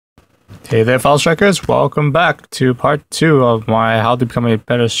Hey there, fellow strikers! Welcome back to part 2 of my How to Become a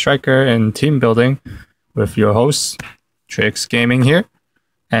Better Striker in Team Building with your host, Trix Gaming here.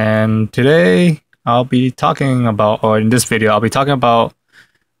 And today I'll be talking about, or in this video, I'll be talking about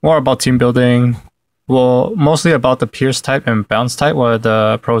more about team building. Well, mostly about the pierce type and bounce type. What are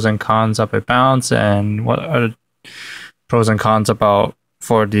the pros and cons of a bounce, and what are the pros and cons about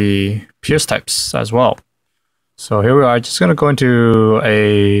for the pierce types as well. So here we are, just gonna go into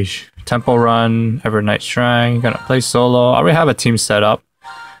a tempo run, Evernight Shrine, gonna play solo. I already have a team set up.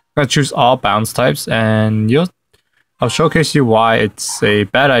 I'm gonna choose all bounce types, and I'll showcase you why it's a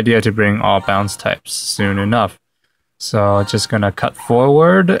bad idea to bring all bounce types soon enough. So just gonna cut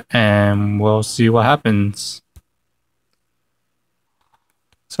forward and we'll see what happens.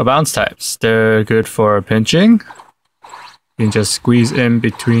 So bounce types, they're good for pinching. You can just squeeze in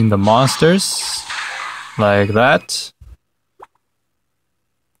between the monsters like that.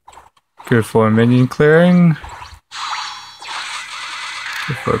 Good for minion clearing.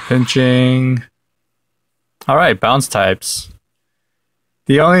 Good for pinching. Alright, bounce types.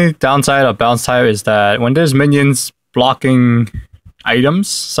 The only downside of bounce type is that when there's minions blocking items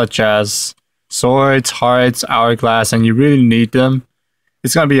such as swords, hearts, hourglass, and you really need them,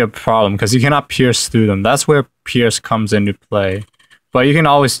 it's gonna be a problem because you cannot pierce through them. That's where pierce comes into play. But you can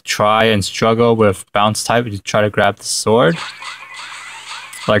always try and struggle with bounce type if you try to grab the sword.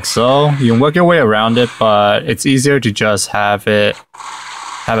 Like so. You can work your way around it, but it's easier to just have a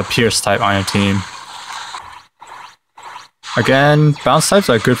pierce type on your team. Again, bounce types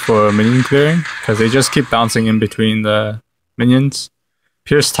are good for minion clearing because they just keep bouncing in between the minions.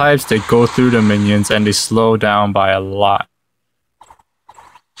 Pierce types, they go through the minions and they slow down by a lot.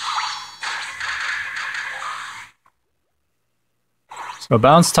 So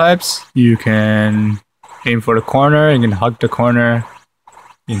bounce types, you can aim for the corner, you can hug the corner,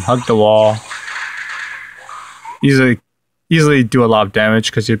 you can hug the wall. Easily do a lot of damage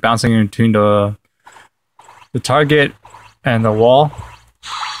because you're bouncing in between the target and the wall.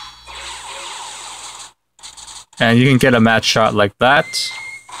 And you can get a match shot like that.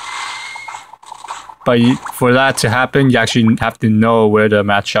 But for that to happen, you actually have to know where the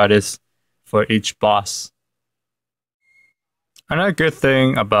match shot is for each boss. Another good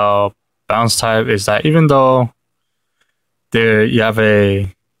thing about bounce type is that even though you have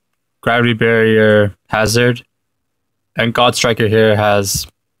a gravity barrier hazard, and God Striker here doesn't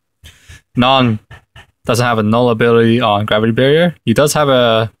have a null ability on gravity barrier. He does have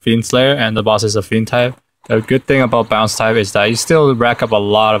a Fiend Slayer, and the boss is a Fiend type. The good thing about bounce type is that you still rack up a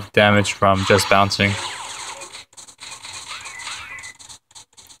lot of damage from just bouncing.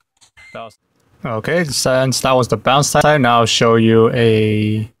 Okay, since that was the bounce type, now I'll show you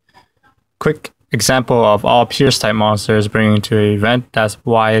a quick example of all pierce type monsters bringing to an event. That's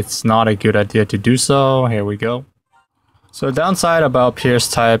why it's not a good idea to do so. Here we go. So the downside about pierce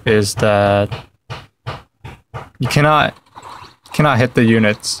type is that you cannot hit the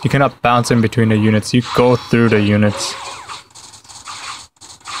units. You cannot bounce in between the units. You go through the units.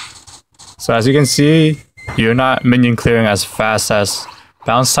 So as you can see, you're not minion clearing as fast as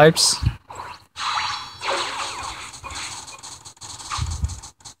bounce types.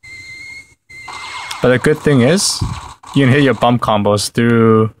 But the good thing is, you can hit your bump combos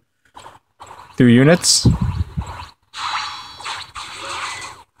through units.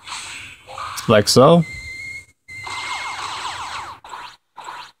 Like so.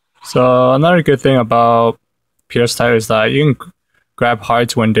 So another good thing about pierce type is that you can grab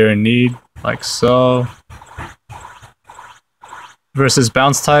hearts when they're in need, like so. Versus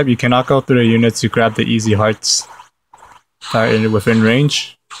bounce type, you cannot go through the units, you grab the easy hearts that are within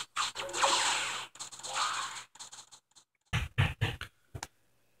range.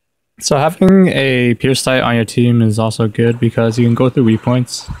 So having a pierce type on your team is also good because you can go through weak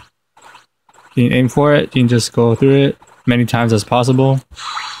points. You can aim for it, you can just go through it many times as possible.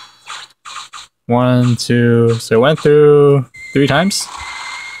 1, 2, so it went through 3 times.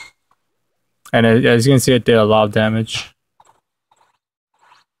 And as you can see, it did a lot of damage.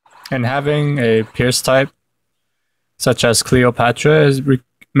 And having a pierce type, such as Cleopatra,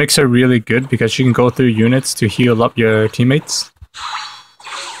 makes her really good because she can go through units to heal up your teammates.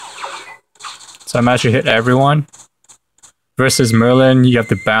 So I'm actually hit everyone. Versus Merlin, you have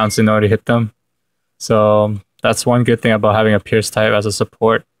to bounce in order to hit them. So that's one good thing about having a pierce type as a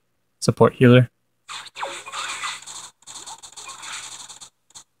support healer.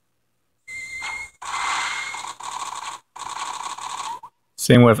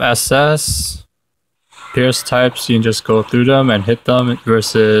 Same with SS. Pierce types, you can just go through them and hit them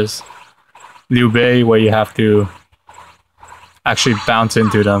versus Liu Bei, where you have to actually bounce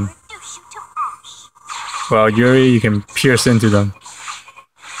into them. Well, Yuri, you can pierce into them.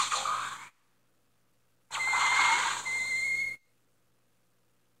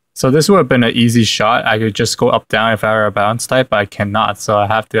 So this would have been an easy shot. I could just go up down if I were a bounce type, but I cannot, so I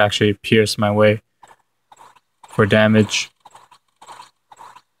have to actually pierce my way for damage.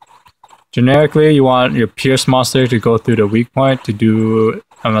 Generically, you want your pierce monster to go through the weak point to do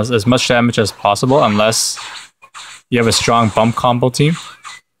as much damage as possible, unless you have a strong bump combo team.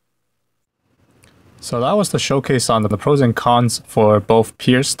 So that was the showcase on the pros and cons for both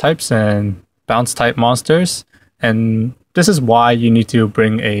pierce types and bounce type monsters. And this is why you need to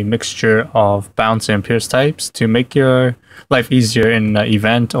bring a mixture of bounce and pierce types to make your life easier in an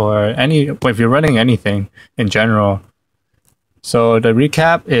event or if you're running anything in general. So the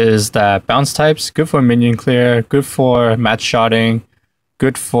recap is that bounce types, good for minion clear, good for match shotting,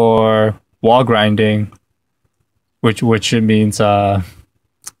 good for wall grinding, which means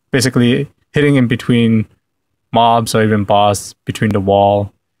basically hitting in between mobs or even boss between the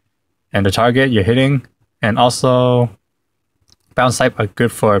wall and the target you're hitting. And also bounce type are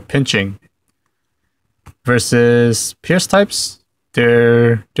good for pinching. Versus pierce types,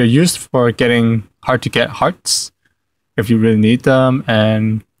 they're used for getting hard to get hearts if you really need them,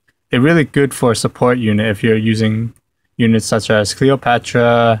 and they're really good for a support unit if you're using units such as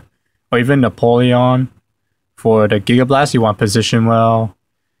Cleopatra or even Napoleon. For the Giga Blast, you want position well,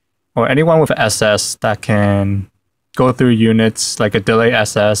 or anyone with SS that can go through units like a delay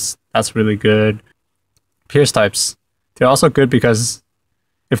SS, that's really good. Pierce types, they're also good because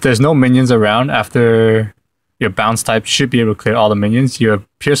if there's no minions around after your bounce type should be able to clear all the minions, your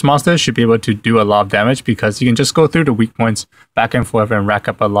pierce monster should be able to do a lot of damage because you can just go through the weak points back and forth and rack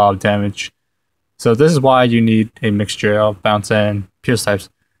up a lot of damage. So this is why you need a mixture of bounce and pierce types.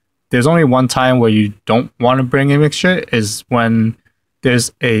 There's only one time where you don't want to bring a mixture, is when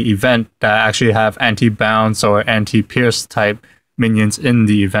there's a event that actually have anti-bounce or anti-pierce type minions in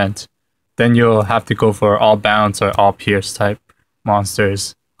the event. Then you'll have to go for all bounce or all pierce type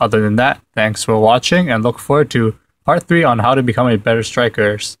monsters. Other than that, thanks for watching and look forward to part 3 on how to become a better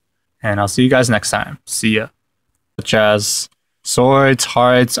strikers. And I'll see you guys next time. See ya. Such as swords,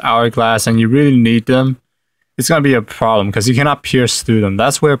 hearts, hourglass, and you really need them, it's going to be a problem because you cannot pierce through them.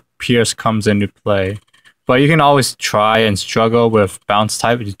 That's where pierce comes into play. But you can always try and struggle with bounce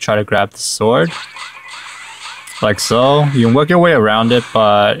type if you try to grab the sword. Like so. You can work your way around it,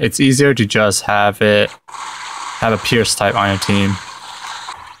 but it's easier to just have a pierce type on your team.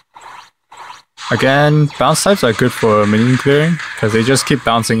 Again, bounce types are good for minion clearing because they just keep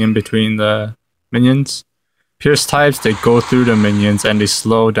bouncing in between the minions. Pierce types, they go through the minions and they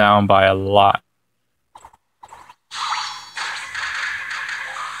slow down by a lot.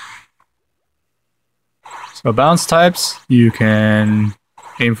 So bounce types, you can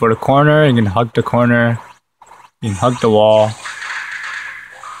aim for the corner, you can hug the corner, you can hug the wall.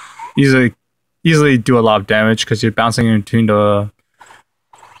 Easily do a lot of damage because you're bouncing in between the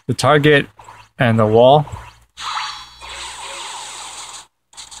target and the wall.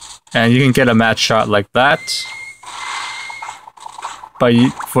 And you can get a match shot like that. But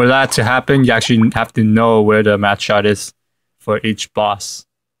for that to happen, you actually have to know where the match shot is for each boss.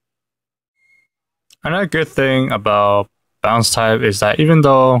 Another good thing about bounce type is that even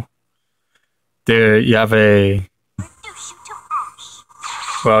though you have a...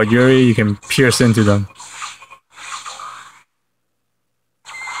 Well, Yuri, you can pierce into them.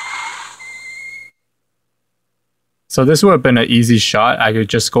 So this would have been an easy shot. I could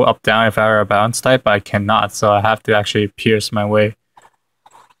just go up down if I were a bounce type, but I cannot, so I have to actually pierce my way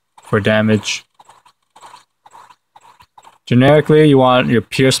for damage. Generically, you want your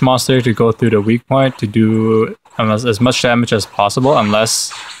pierce monster to go through the weak point to do as much damage as possible,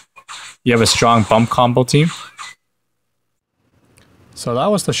 unless you have a strong bump combo team. So that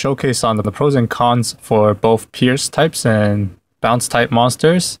was the showcase on the pros and cons for both pierce types and bounce type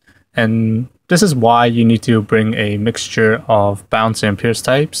monsters. And this is why you need to bring a mixture of bounce and pierce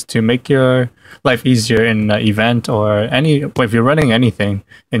types to make your life easier in an event or if you're running anything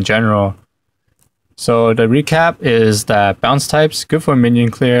in general. So the recap is that bounce types, good for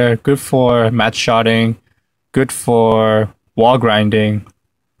minion clear, good for match shotting, good for wall grinding,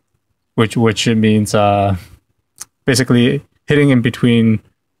 which means basically hitting in between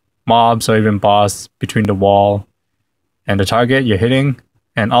mobs or even boss between the wall and the target you're hitting.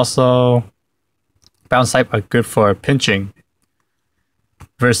 And also bounce type are good for pinching.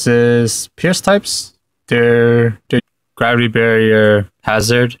 Versus pierce types, they're gravity barrier,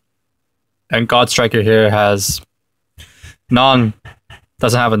 hazard, and God Striker here doesn't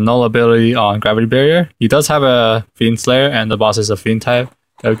have a null ability on gravity barrier. He does have a Fiend Slayer, and the boss is a Fiend type.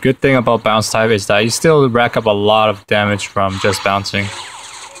 The good thing about bounce type is that you still rack up a lot of damage from just bouncing.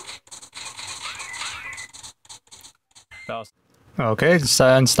 Okay,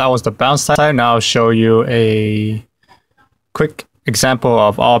 since that was the bounce type, now I'll show you a quick example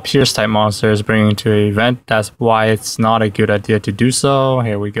of all Pierce type monsters bringing to an event. That's why it's not a good idea to do so.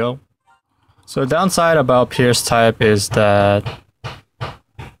 Here we go. So the downside about Pierce type is that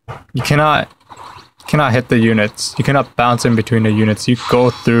you cannot hit the units. You cannot bounce in between the units. You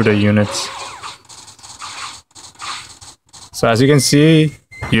go through the units. So as you can see,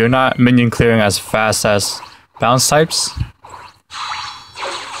 you're not minion clearing as fast as bounce types.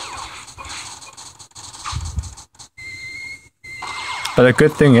 But the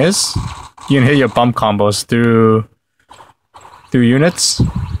good thing is, you can hit your bump combos through units.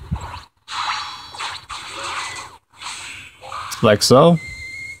 Like so.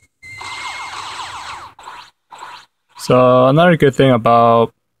 So another good thing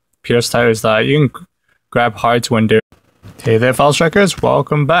about Pierce type is that you can grab hearts when they're... Hey there, fellow strikers,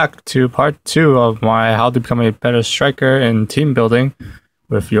 welcome back to part 2 of my How to Become a Better Striker in Team Building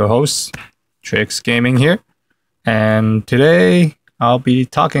with your host, Trix Gaming here. And today, I'll be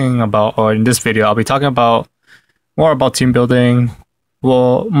talking about, or in this video, I'll be talking about more about team building.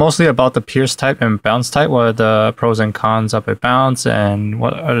 Well, mostly about the Pierce type and bounce type. What are the pros and cons of a bounce, and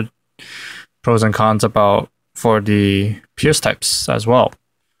what are the pros and cons about for the Pierce types as well.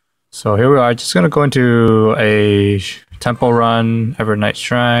 So here we are, just gonna go into a tempo run, Evernight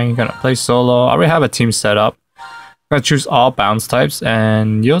Shrine, gonna play solo. I already have a team set up. I'm gonna choose all bounce types,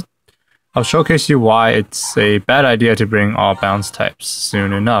 and I'll showcase you why it's a bad idea to bring all bounce types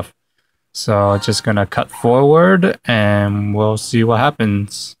soon enough. So just gonna cut forward and we'll see what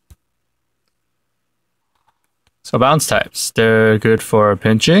happens. So bounce types, they're good for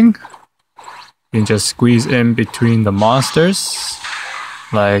pinching. You can just squeeze in between the monsters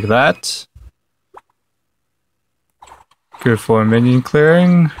like that. Good for minion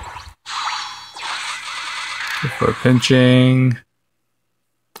clearing. Good for pinching.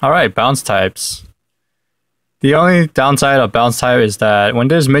 Alright, bounce types. The only downside of bounce type is that when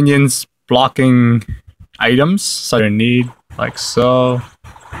there's minions blocking items, so you need, like so.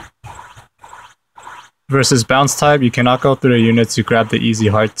 Versus bounce type, you cannot go through the units to grab the easy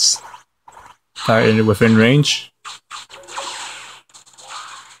hearts that are within range.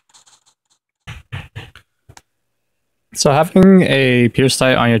 So having a Pierce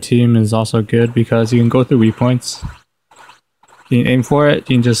type on your team is also good because you can go through weak points. You can aim for it,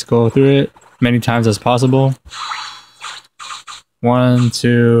 you can just go through it many times as possible. 1,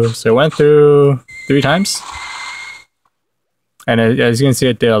 2, so it went through 3 times. And as you can see,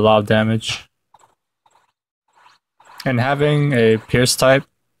 it did a lot of damage. And having a Pierce type,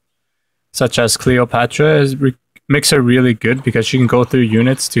 such as Cleopatra, makes her really good because she can go through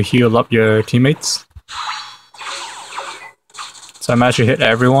units to heal up your teammates. So I'm actually hit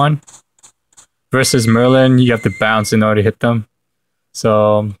everyone. Versus Merlin, you have to bounce in order to hit them.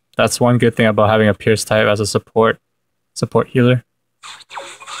 So that's one good thing about having a Pierce type as a support healer.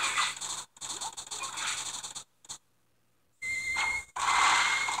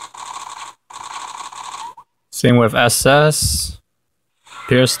 Same with SS.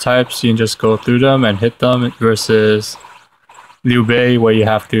 Pierce types, you can just go through them and hit them versus Liu Bei where you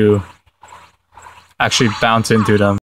have to actually bounce into them.